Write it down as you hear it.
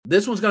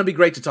This one's going to be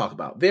great to talk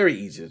about. Very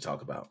easy to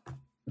talk about.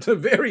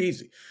 Very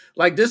easy.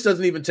 Like, this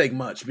doesn't even take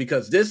much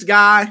because this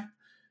guy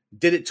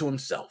did it to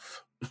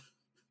himself.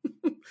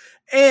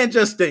 And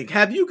just think,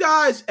 have you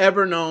guys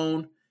ever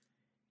known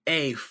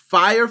a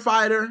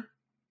firefighter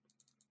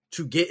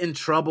to get in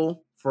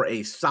trouble for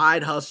a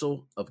side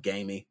hustle of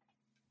gaming?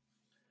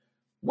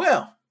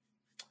 Well,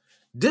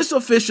 this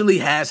officially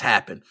has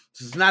happened.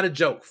 This is not a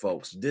joke,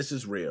 folks. This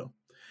is real.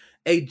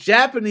 A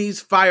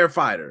Japanese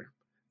firefighter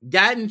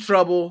got in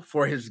trouble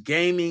for his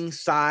gaming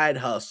side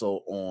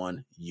hustle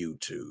on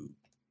YouTube.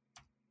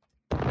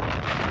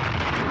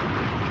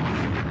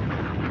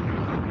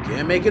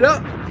 Can't make it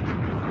up.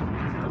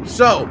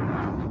 So,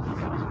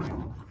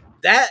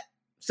 that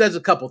says a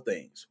couple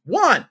things.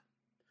 One,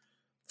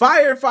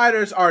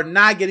 firefighters are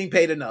not getting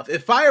paid enough.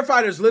 If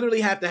firefighters literally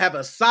have to have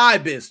a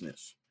side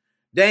business,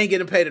 they ain't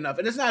getting paid enough.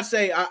 And it's not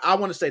say, I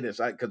want to say this,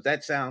 because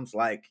that sounds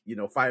like,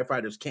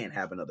 firefighters can't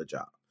have another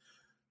job.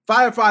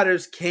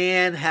 Firefighters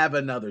can have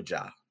another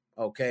job,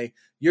 okay?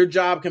 Your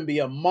job can be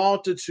a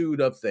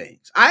multitude of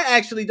things. I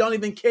actually don't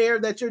even care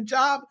that your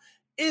job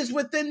is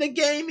within the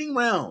gaming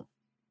realm.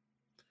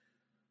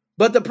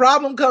 But the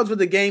problem comes with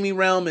the gaming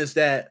realm is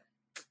that,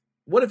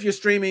 what if you're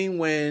streaming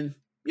when,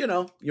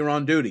 you're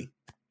on duty?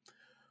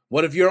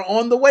 What if you're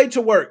on the way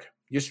to work?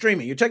 You're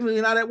streaming. You're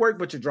technically not at work,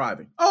 but you're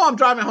driving. Oh, I'm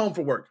driving home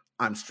from work.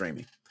 I'm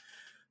streaming.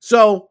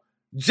 So,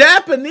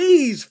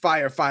 Japanese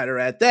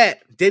firefighter at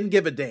that didn't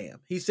give a damn.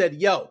 He said,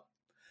 yo,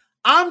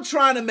 I'm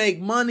trying to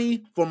make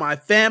money for my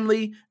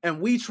family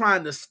and we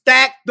trying to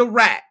stack the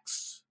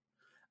racks.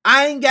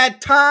 I ain't got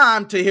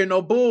time to hear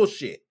no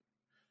bullshit.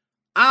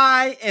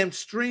 I am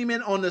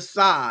streaming on the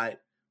side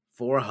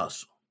for a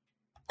hustle.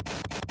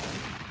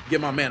 Give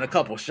my man a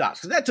couple shots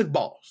because that took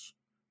balls.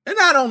 And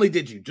not only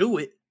did you do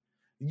it,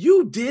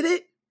 you did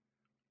it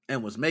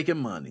and was making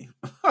money.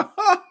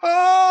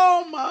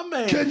 Oh, my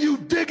man. Can you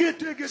dig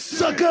it,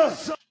 sucker?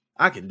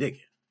 I can dig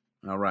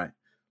it. All right.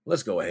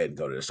 Let's go ahead and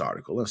go to this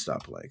article. Let's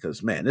stop playing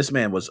because, man, this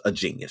man was a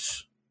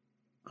genius.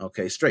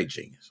 Okay, straight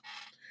genius.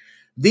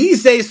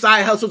 These days,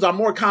 side hustles are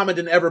more common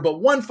than ever,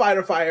 but one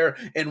firefighter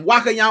in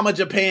Wakayama,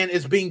 Japan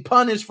is being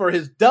punished for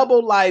his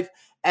double life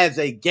as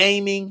a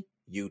gaming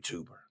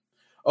YouTuber.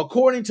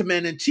 According to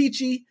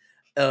Manenchichi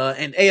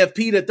and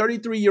AFP, the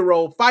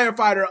 33-year-old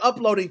firefighter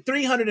uploading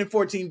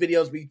 314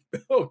 videos.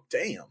 Oh,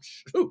 damn.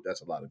 Shoot,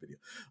 that's a lot of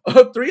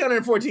videos.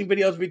 314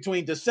 videos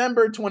between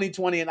December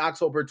 2020 and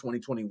October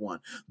 2021.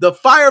 The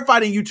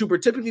firefighting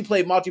YouTuber typically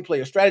played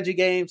multiplayer strategy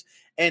games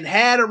and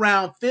had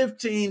around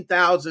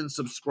 15,000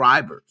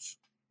 subscribers.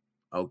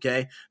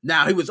 Okay.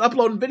 Now, he was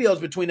uploading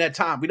videos between that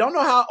time. We don't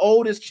know how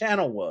old his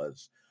channel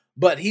was,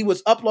 but he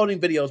was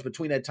uploading videos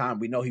between that time.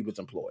 We know he was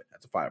employed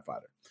as a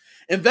firefighter.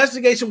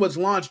 Investigation was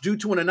launched due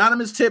to an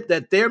anonymous tip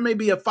that there may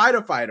be a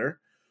firefighter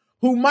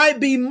who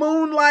might be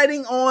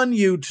moonlighting on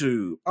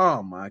YouTube.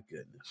 Oh, my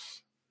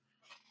goodness.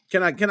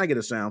 Can I get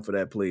a sound for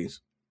that,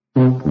 please?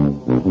 Thank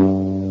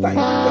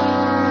you.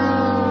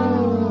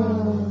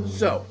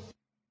 So,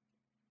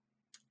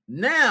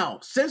 now,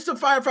 since the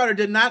firefighter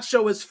did not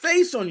show his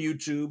face on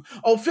YouTube,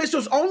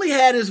 officials only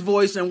had his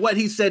voice and what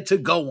he said to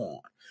go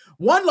on.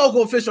 One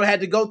local official had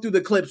to go through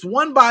the clips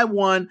one by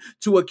one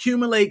to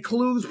accumulate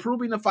clues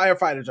proving the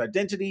firefighter's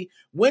identity.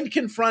 When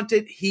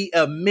confronted, he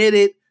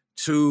admitted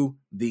to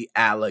the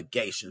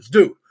allegations.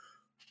 Dude,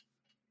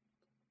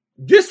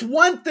 this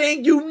one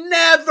thing you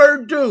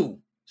never do.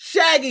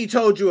 Shaggy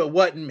told you it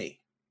wasn't me.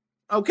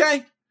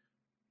 Okay?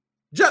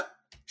 Just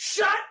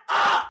Shut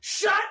up!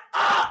 Shut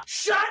up!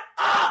 Shut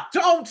up!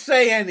 don't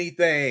say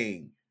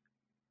anything.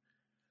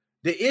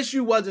 The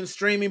issue wasn't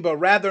streaming, but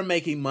rather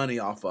making money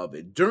off of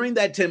it. During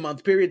that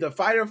 10-month period, the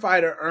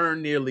firefighter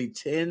earned nearly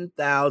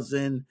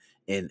 $10,000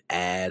 in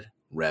ad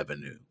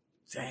revenue.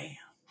 Damn.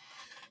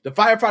 The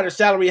firefighter's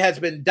salary has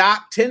been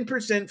docked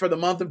 10% for the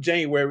month of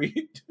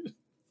January.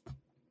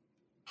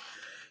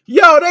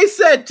 Yo, they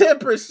said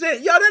 10%.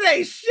 Yo, that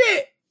ain't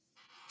shit.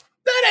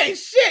 That ain't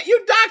shit.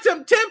 You docked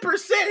him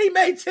 10%. He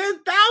made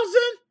 $10,000?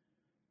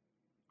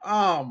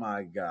 Oh,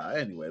 my God.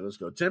 Anyway, let's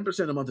go.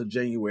 10% the month of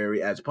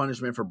January as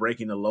punishment for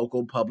breaking the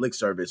Local Public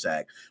Service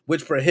Act,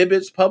 which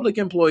prohibits public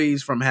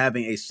employees from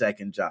having a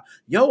second job.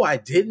 Yo, I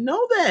didn't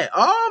know that.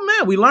 Oh,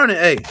 man, we learning.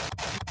 Hey,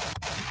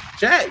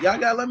 chat, y'all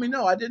got to let me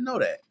know. I didn't know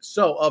that.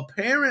 So,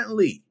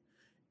 apparently,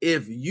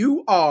 if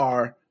you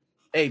are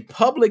a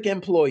public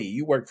employee,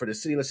 you work for the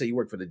city, let's say you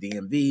work for the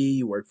DMV,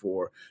 you work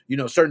for,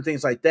 certain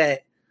things like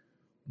that,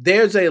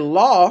 there's a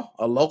law,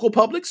 a Local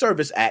Public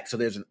Service Act, so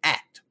there's an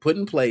act put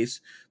in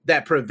place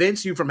that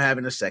prevents you from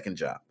having a second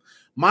job.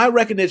 My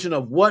recognition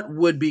of what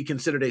would be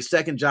considered a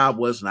second job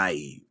was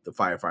naive, the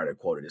firefighter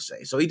quoted as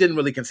saying. So he didn't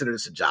really consider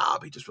this a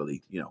job. He just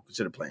really,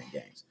 considered playing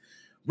games.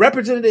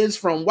 Representatives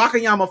from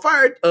Wakayama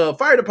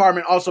Fire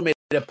Department also made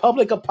a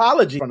public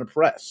apology from the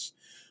press.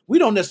 We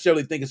don't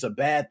necessarily think it's a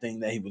bad thing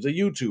that he was a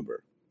YouTuber.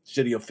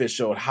 City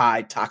official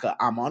Taka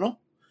Amano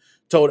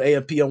told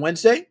AFP on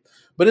Wednesday,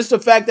 but it's the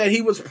fact that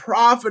he was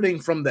profiting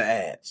from the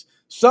ads,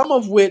 some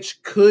of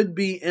which could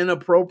be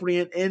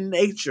inappropriate in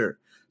nature.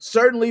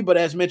 Certainly, but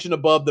as mentioned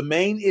above, the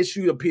main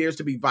issue appears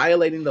to be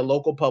violating the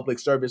Local Public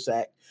Service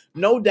Act.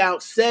 No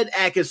doubt, said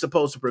act is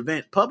supposed to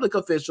prevent public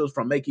officials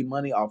from making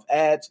money off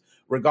ads,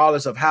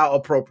 regardless of how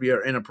appropriate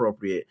or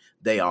inappropriate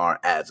they are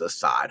as a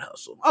side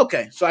hustle.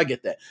 Okay, so I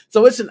get that.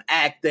 So it's an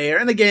act there.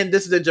 And again,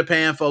 this is in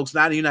Japan, folks,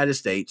 not the United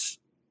States.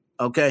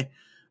 Okay?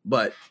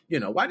 But,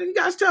 why didn't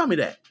you guys tell me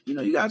that?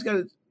 You guys got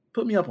to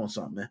put me up on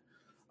something, man.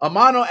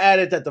 Amano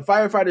added that the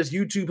firefighters'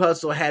 YouTube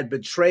hustle had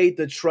betrayed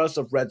the trust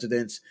of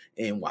residents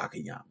in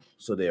Wakayama.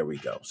 So there we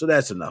go. So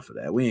that's enough of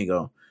that. We ain't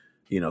going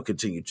to,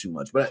 continue too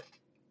much. But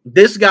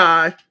this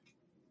guy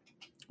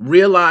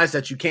realized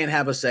that you can't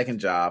have a second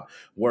job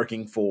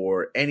working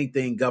for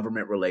anything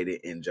government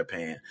related in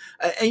Japan.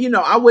 And,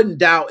 I wouldn't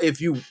doubt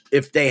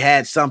if they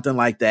had something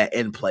like that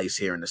in place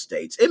here in the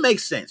States. It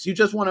makes sense. You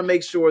just want to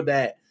make sure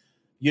that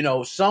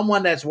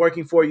someone that's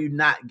working for you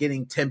not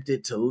getting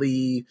tempted to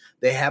leave.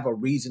 They have a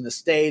reason to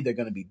stay. They're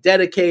going to be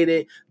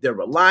dedicated. They're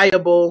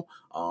reliable.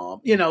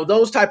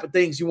 Those type of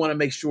things you want to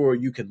make sure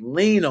you can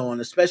lean on,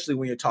 especially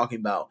when you're talking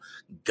about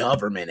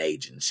government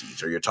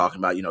agencies or you're talking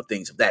about,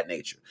 things of that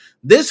nature.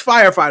 This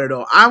firefighter,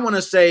 though, I want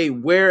to say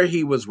where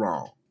he was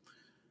wrong.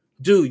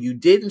 Dude, you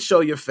didn't show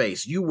your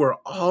face. You were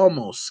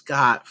almost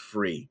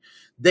scot-free.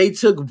 They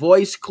took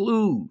voice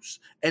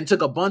clues and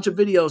took a bunch of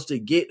videos to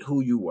get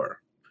who you were.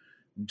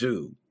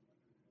 Dude,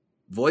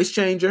 voice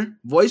changer,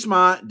 voice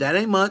mod, that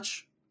ain't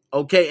much.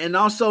 Okay, and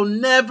also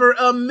never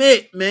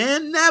admit,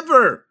 man,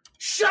 never.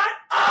 Shut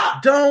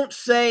up! Don't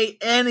say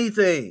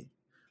anything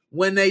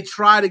when they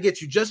try to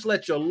get you. Just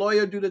let your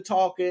lawyer do the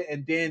talking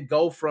and then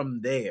go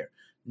from there.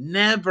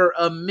 Never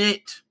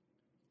admit.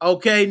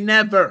 Okay,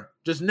 never.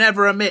 Just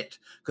never admit.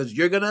 Because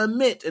you're going to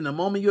admit, in the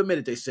moment you admit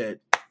it, they said,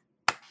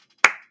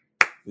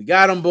 we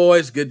got them,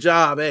 boys. Good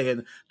job. Hey,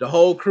 and the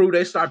whole crew,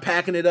 they start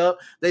packing it up.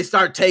 They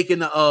start taking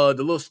the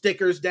little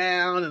stickers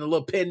down and the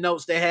little pin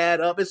notes they had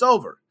up. It's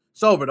over.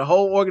 It's over. The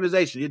whole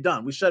organization, you're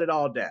done. We shut it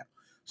all down.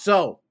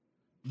 So,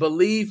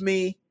 believe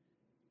me,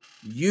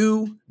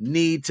 you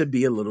need to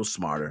be a little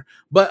smarter.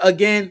 But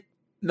again,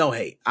 no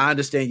hate. I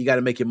understand you got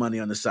to make your money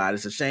on the side.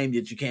 It's a shame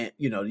that you can't,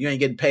 you ain't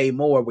getting paid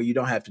more where you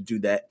don't have to do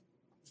that.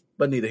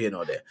 But neither here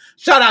nor there.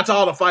 Shout out to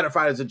all the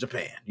fighters in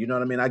Japan. You know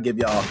what I mean? I give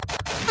y'all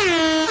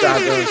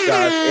shotgun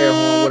shots, air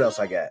horn. What else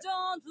I got?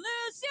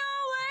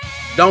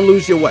 Don't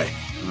lose your way.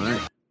 All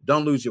right.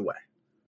 Don't lose your way.